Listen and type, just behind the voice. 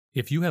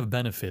If you have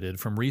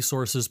benefited from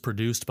resources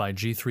produced by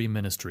G3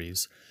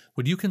 Ministries,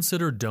 would you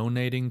consider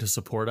donating to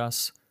support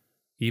us?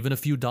 Even a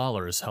few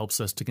dollars helps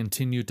us to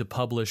continue to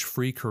publish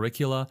free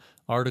curricula,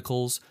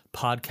 articles,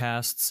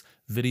 podcasts,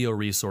 video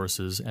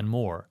resources, and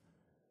more.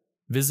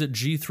 Visit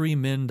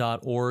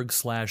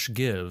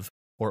g3min.org/give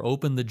or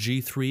open the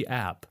G3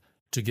 app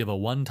to give a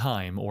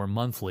one-time or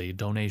monthly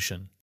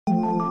donation.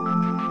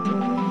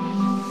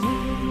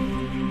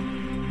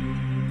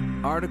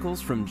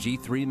 Articles from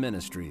G3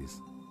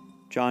 Ministries.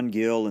 John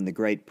Gill and the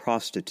Great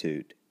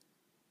Prostitute,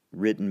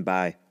 written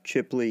by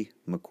Chipley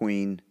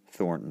McQueen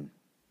Thornton.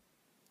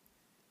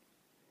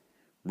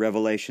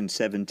 Revelation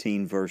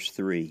 17, verse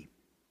 3.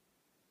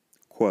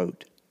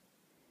 Quote,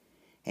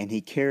 "And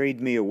he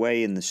carried me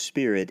away in the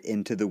Spirit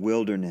into the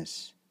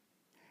wilderness,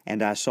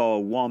 and I saw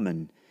a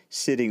woman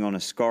sitting on a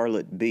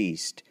scarlet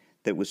beast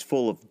that was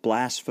full of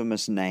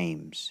blasphemous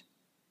names,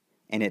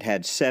 and it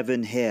had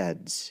 7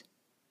 heads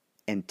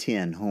and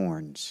 10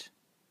 horns."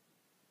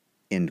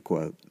 End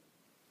quote.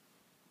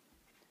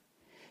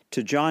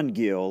 To John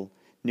Gill,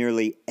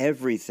 nearly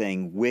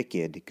everything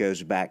wicked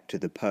goes back to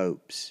the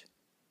popes.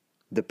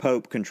 The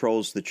Pope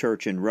controls the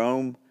church in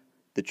Rome.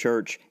 The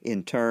church,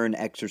 in turn,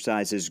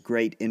 exercises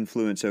great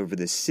influence over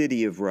the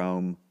city of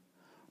Rome.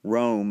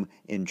 Rome,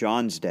 in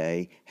John's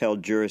day,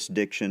 held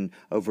jurisdiction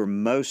over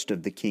most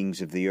of the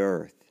kings of the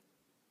earth.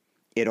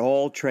 It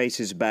all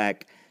traces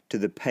back to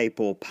the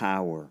papal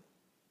power.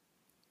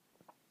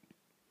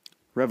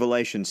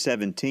 Revelation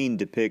 17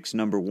 depicts,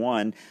 number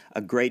 1, a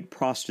great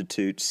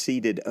prostitute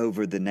seated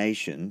over the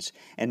nations,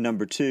 and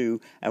number 2,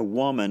 a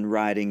woman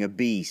riding a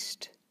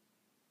beast.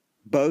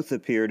 Both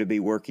appear to be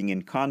working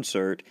in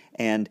concert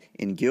and,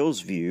 in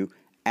Gill's view,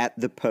 at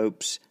the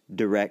Pope's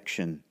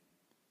direction.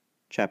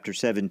 Chapter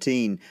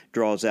 17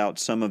 draws out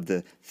some of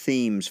the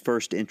themes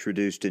first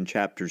introduced in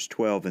chapters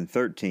 12 and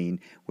 13,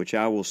 which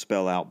I will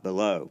spell out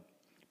below.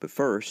 But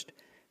first,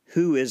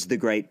 who is the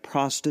great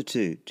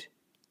prostitute?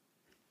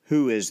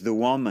 Who is the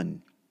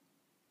woman?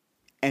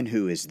 And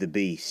who is the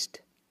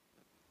beast?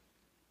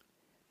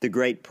 The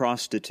great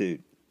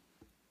prostitute.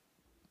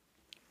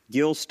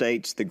 Gill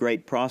states the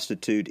great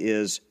prostitute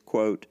is,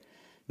 quote,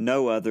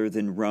 no other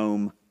than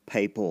Rome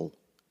papal,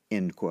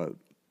 end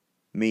quote,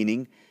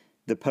 meaning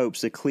the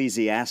Pope's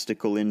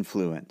ecclesiastical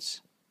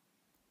influence.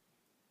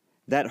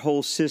 That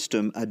whole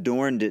system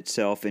adorned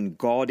itself in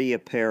gaudy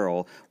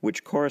apparel,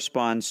 which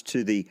corresponds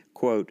to the,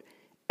 quote,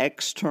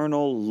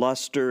 external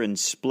luster and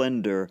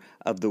splendor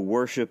of the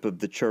worship of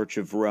the Church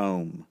of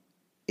Rome,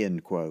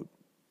 end quote.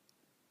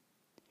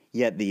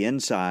 Yet the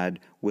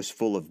inside was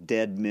full of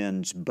dead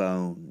men's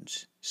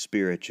bones,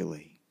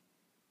 spiritually.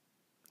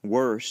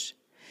 Worse,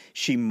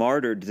 she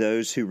martyred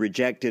those who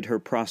rejected her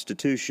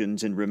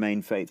prostitutions and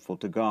remained faithful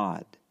to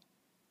God.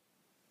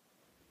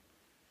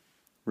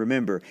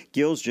 Remember,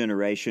 Gill's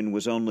generation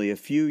was only a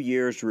few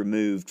years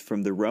removed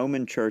from the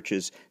Roman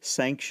Church's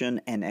sanction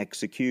and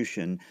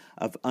execution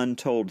of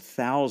untold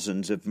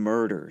thousands of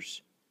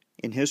murders.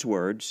 In his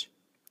words,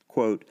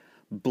 quote,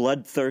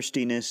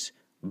 bloodthirstiness,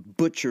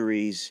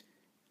 butcheries,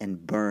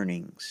 and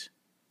burnings,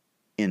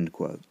 end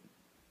quote.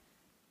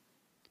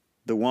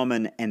 The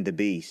woman and the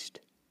beast.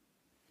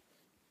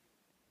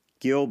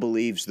 Gill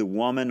believes the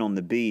woman on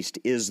the beast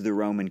is the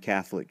Roman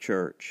Catholic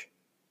Church.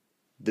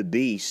 The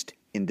beast,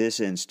 in this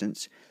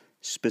instance,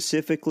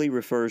 specifically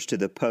refers to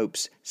the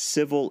Pope's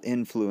civil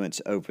influence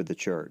over the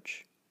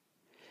church.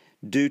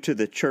 Due to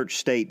the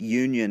church-state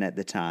union at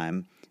the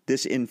time,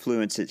 this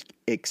influence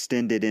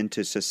extended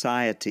into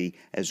society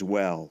as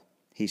well.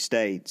 He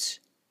states,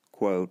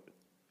 quote,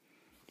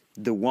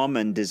 the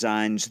woman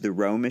designs the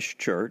Romish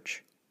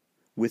church,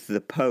 with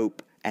the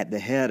Pope at the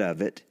head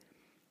of it,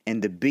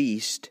 and the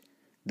beast,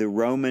 the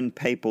Roman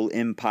papal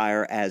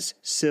empire as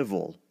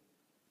civil,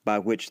 by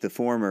which the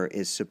former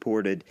is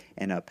supported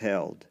and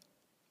upheld.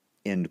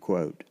 End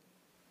quote.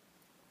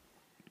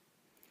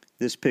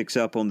 This picks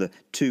up on the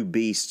 2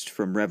 beasts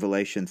from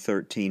Revelation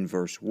 13,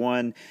 verse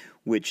 1,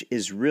 which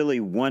is really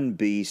one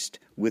beast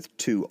with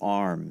 2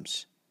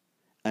 arms,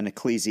 an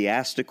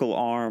ecclesiastical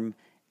arm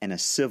and a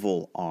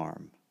civil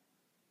arm.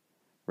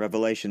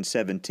 Revelation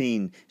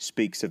 17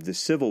 speaks of the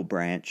civil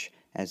branch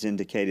as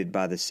indicated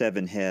by the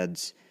 7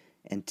 heads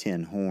and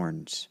 10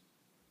 horns.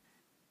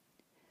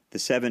 The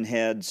 7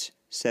 heads,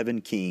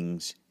 7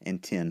 kings,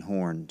 and 10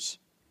 horns.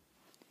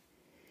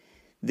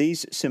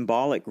 These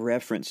symbolic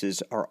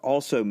references are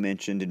also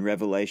mentioned in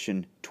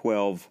Revelation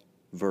 12,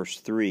 verse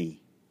 3.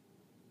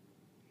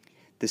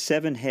 The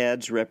 7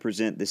 heads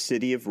represent the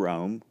city of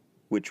Rome,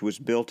 which was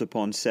built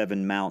upon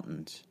 7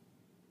 mountains.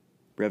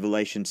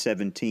 Revelation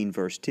 17,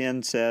 verse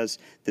 10 says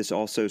this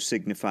also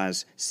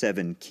signifies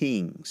 7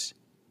 kings.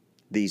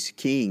 These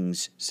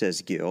kings,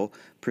 says Gill,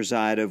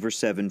 preside over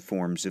 7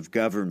 forms of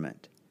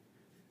government.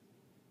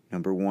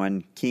 Number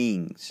 1,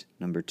 kings.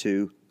 Number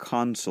 2,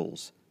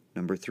 consuls.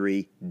 Number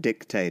 3,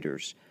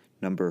 dictators.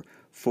 Number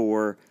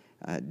 4,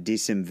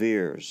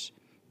 decemvirs.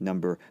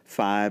 Number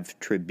 5,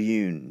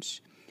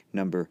 tribunes.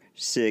 Number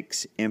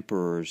 6,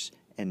 emperors.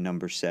 And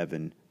number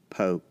 7,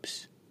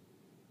 popes.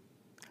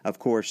 Of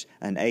course,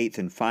 an eighth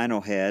and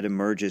final head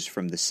emerges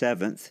from the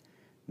seventh.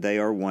 They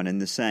are one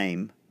and the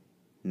same,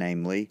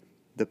 namely,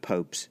 the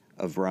popes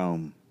of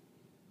Rome.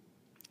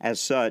 As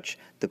such,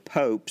 the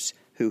popes,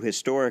 who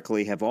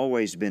historically have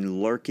always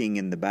been lurking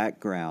in the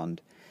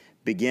background,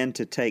 begin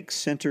to take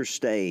center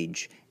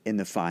stage in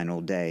the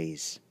final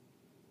days.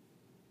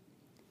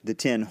 The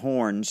 10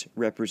 horns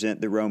represent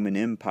the Roman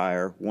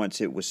Empire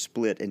once it was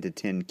split into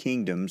 10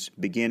 kingdoms,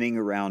 beginning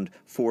around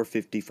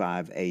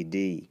 455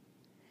 A.D.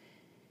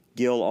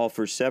 Gill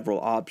offers several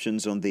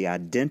options on the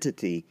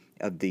identity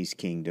of these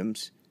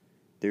kingdoms.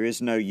 There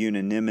is no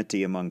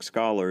unanimity among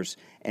scholars,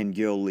 and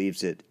Gill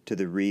leaves it to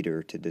the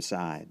reader to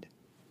decide.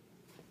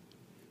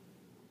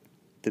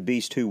 The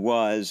beast who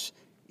was,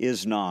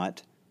 is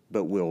not,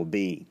 but will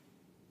be.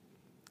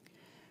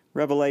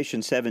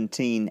 Revelation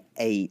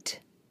 17:8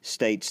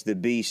 states the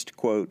beast,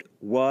 quote,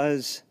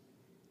 was,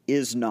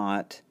 is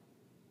not,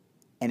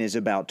 and is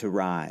about to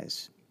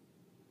rise,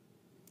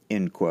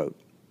 end quote.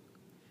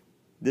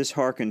 This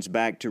harkens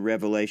back to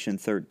Revelation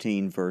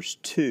 13, verse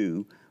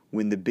 2,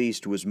 when the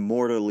beast was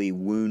mortally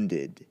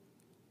wounded.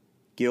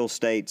 Gill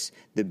states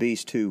the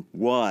beast who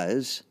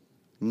was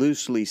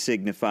loosely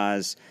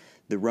signifies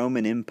the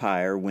Roman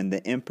Empire when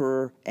the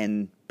emperor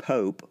and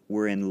pope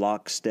were in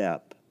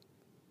lockstep.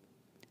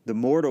 The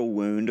mortal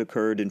wound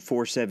occurred in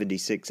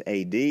 476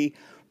 A.D.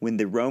 when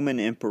the Roman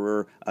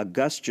emperor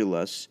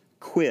Augustulus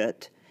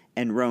quit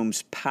and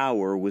Rome's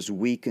power was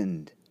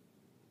weakened.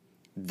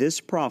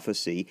 This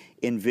prophecy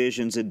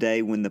envisions a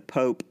day when the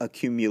Pope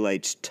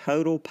accumulates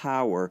total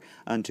power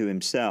unto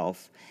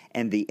himself,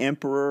 and the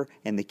emperor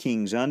and the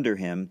kings under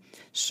him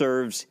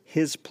serves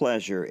his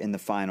pleasure in the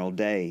final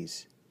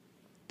days.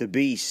 The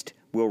beast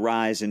will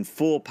rise in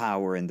full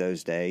power in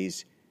those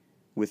days,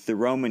 with the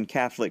Roman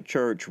Catholic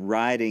Church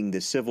riding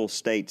the civil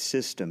state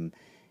system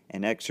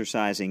and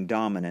exercising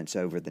dominance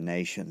over the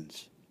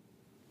nations.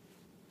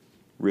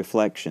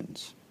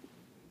 Reflections.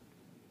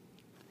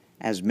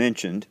 As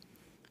mentioned,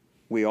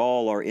 we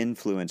all are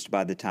influenced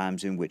by the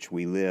times in which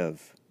we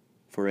live.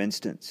 For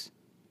instance,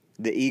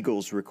 the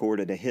Eagles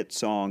recorded a hit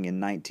song in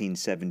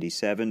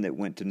 1977 that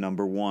went to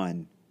number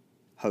 1,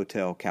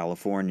 Hotel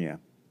California.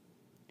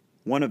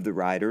 One of the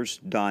writers,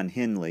 Don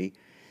Henley,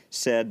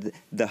 said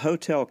the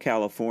Hotel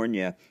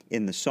California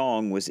in the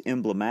song was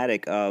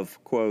emblematic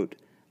of, quote,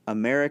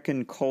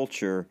 American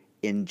culture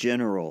in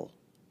general,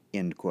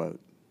 end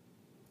quote.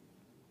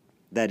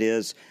 That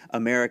is,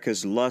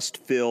 America's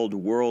lust-filled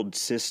world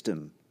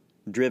system,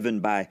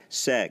 driven by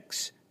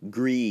sex,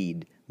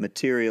 greed,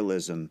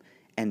 materialism,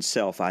 and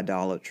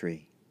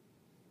self-idolatry.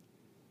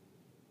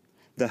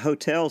 The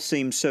hotel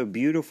seems so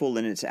beautiful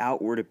in its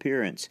outward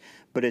appearance,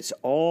 but it's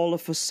all a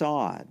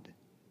facade.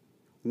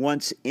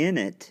 Once in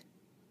it,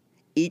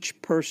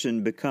 each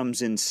person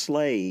becomes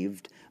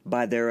enslaved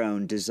by their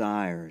own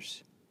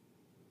desires.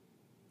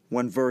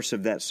 One verse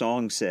of that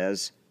song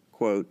says,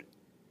 quote,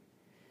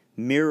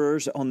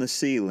 mirrors on the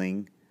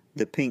ceiling,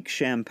 the pink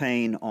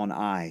champagne on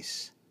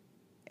ice.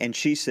 And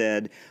she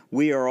said,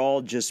 we are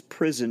all just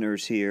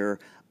prisoners here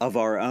of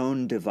our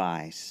own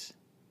device.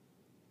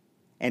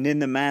 And in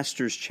the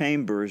master's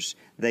chambers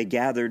they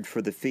gathered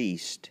for the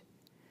feast.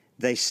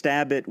 They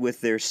stab it with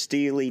their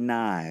steely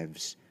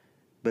knives,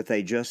 but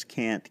they just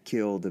can't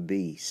kill the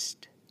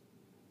beast.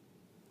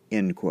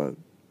 End quote.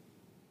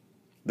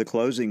 The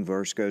closing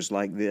verse goes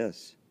like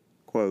this,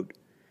 quote,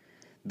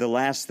 the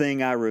last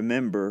thing I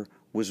remember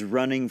was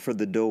running for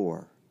the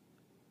door.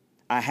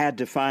 I had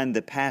to find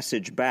the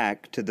passage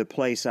back to the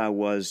place I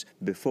was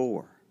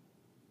before.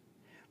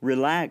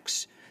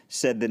 Relax,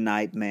 said the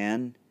night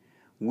man.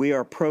 We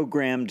are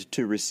programmed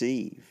to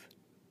receive.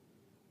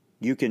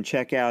 You can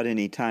check out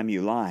any time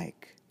you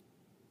like,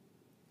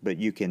 but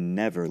you can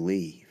never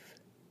leave.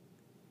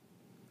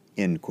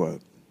 End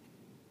quote.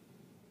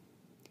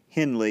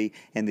 Henley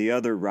and the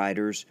other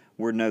writers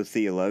were no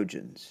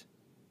theologians.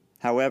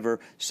 However,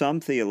 some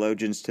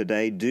theologians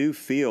today do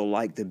feel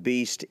like the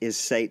beast is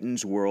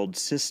Satan's world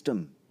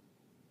system,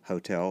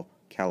 Hotel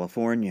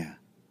California.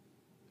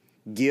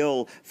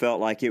 Gill felt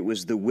like it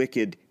was the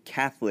wicked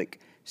Catholic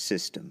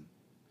system,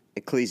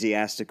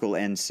 ecclesiastical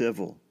and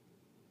civil.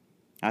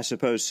 I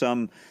suppose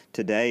some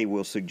today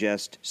will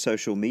suggest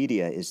social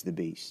media is the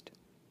beast.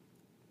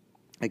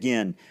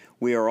 Again,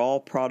 we are all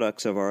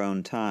products of our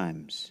own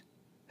times.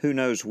 Who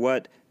knows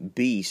what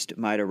beast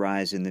might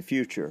arise in the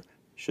future,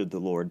 should the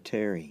Lord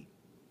tarry.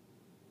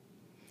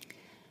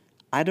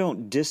 I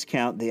don't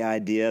discount the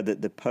idea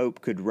that the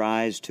Pope could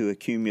rise to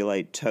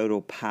accumulate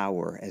total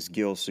power, as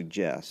Gill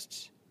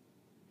suggests.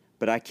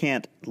 But I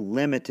can't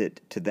limit it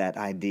to that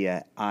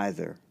idea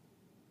either.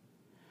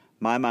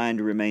 My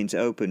mind remains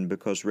open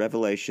because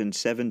Revelation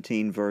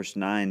 17 verse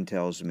 9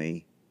 tells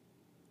me,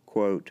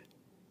 quote,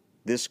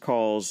 this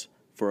calls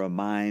for a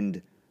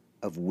mind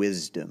of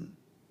wisdom,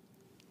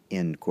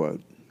 end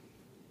quote.